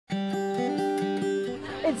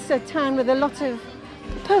It's a town with a lot of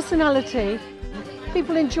personality.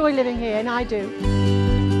 People enjoy living here, and I do.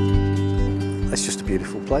 It's just a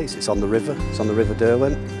beautiful place. It's on the river. It's on the River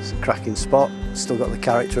Derwent. It's a cracking spot. It's still got the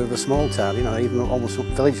character of a small town, you know, even almost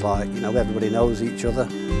village-like. You know, everybody knows each other.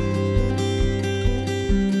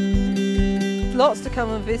 Lots to come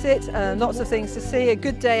and visit, lots of things to see, a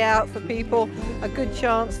good day out for people, a good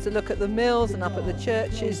chance to look at the mills and up at the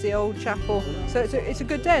churches, the old chapel. So it's a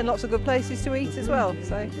good day and lots of good places to eat as well,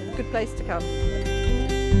 so good place to come.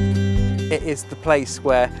 It is the place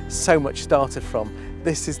where so much started from.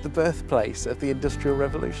 This is the birthplace of the Industrial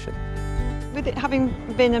Revolution. With it having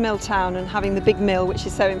been a mill town and having the big mill, which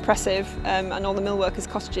is so impressive, and all the mill workers'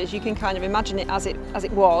 cottages, you can kind of imagine it as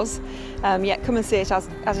it was, yet come and see it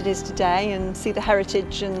as it is today and see the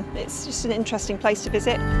heritage, and it's just an interesting place to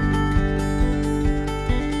visit.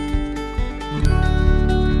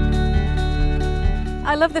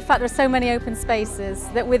 I love the fact there are so many open spaces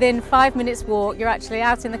that within 5 minutes walk you're actually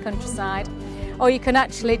out in the countryside, or you can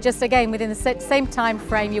actually just again within the same time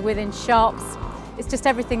frame you're within shops. It's just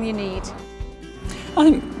everything you need. I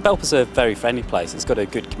think Belper's a very friendly place. It's got a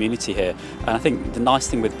good community here, and I think the nice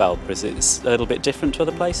thing with Belper is it's a little bit different to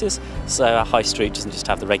other places. So our high street doesn't just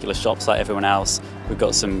have the regular shops like everyone else. We've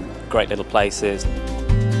got some great little places.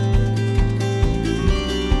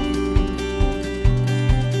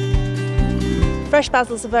 Fresh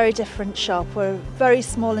Basil's a very different shop. We're a very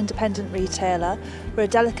small independent retailer. We're a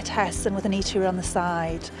delicatessen with an eatery on the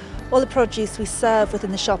side. All the produce we serve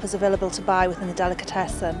within the shop is available to buy within the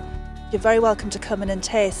delicatessen. You're very welcome to come in and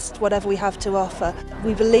taste whatever we have to offer.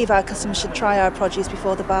 We believe our customers should try our produce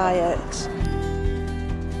before they buy it.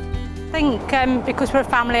 I think because we're a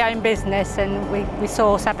family-owned business and we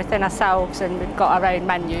source everything ourselves and we've got our own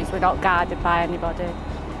menus, we're not guided by anybody.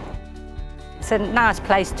 It's a nice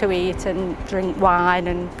place to eat and drink wine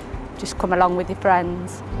and just come along with your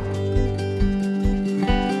friends.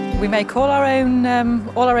 We make all our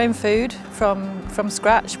own food from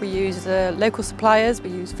scratch. We use local suppliers.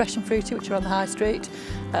 We use Fresh and Fruity, which are on the high street.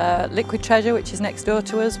 Liquid Treasure, which is next door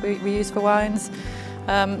to us, we use for wines.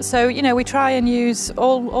 So you know, we try and use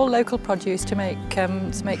all local produce to make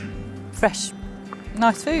fresh,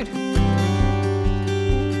 nice food.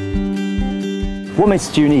 What makes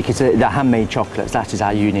it unique is the handmade chocolates. That is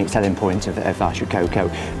our unique selling point of Irish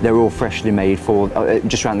Cocoa. They're all freshly made for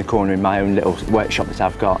just around the corner in my own little workshop that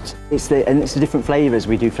I've got. It's the different flavours.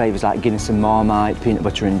 We do flavours like Guinness and Marmite, peanut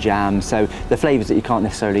butter and jam. So the flavours that you can't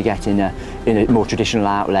necessarily get in a more traditional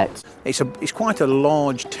outlet. It's quite a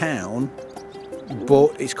large town,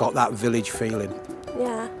 but it's got that village feeling.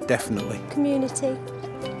 Yeah. Definitely. Community.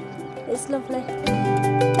 It's lovely.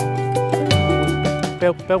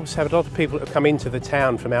 Belper's have a lot of people that come into the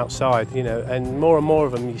town from outside, you know, and more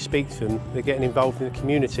of them, you speak to them, they're getting involved in the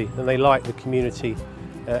community and they like the community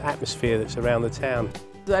atmosphere that's around the town.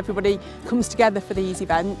 Everybody comes together for these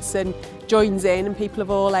events and joins in, and people of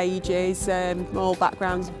all ages, all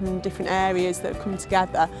backgrounds from different areas that have come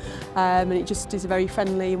together, and it just is a very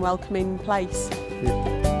friendly and welcoming place. Yeah.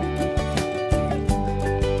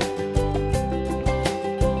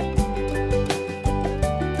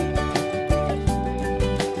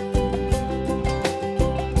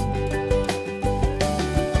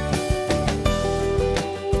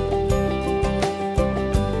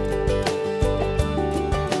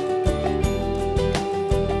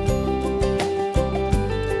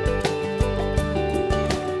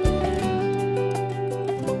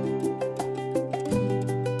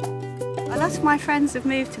 A lot of my friends have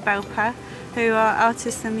moved to Belper who are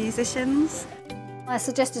artists and musicians. I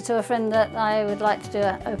suggested to a friend that I would like to do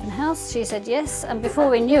an open house. She said yes, and before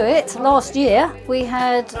we knew it, last year we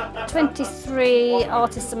had 23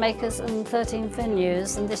 artists and makers and 13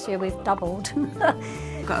 venues, and this year we've doubled.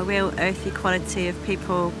 We've got a real earthy quality of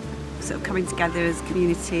people sort of coming together as a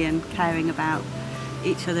community and caring about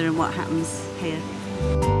each other and what happens here.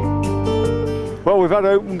 Well, we've had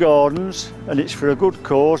open gardens and it's for a good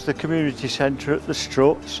cause, the community centre at the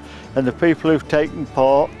Struts, and the people who've taken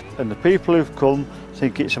part and the people who've come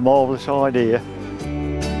think it's a marvellous idea.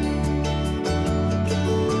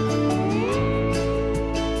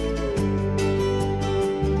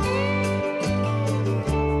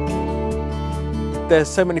 There's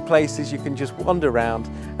so many places you can just wander around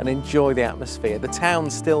and enjoy the atmosphere. The town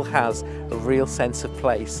still has a real sense of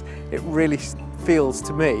place. It really feels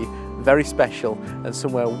to me very special and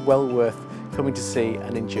somewhere well worth coming to see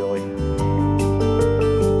and enjoy.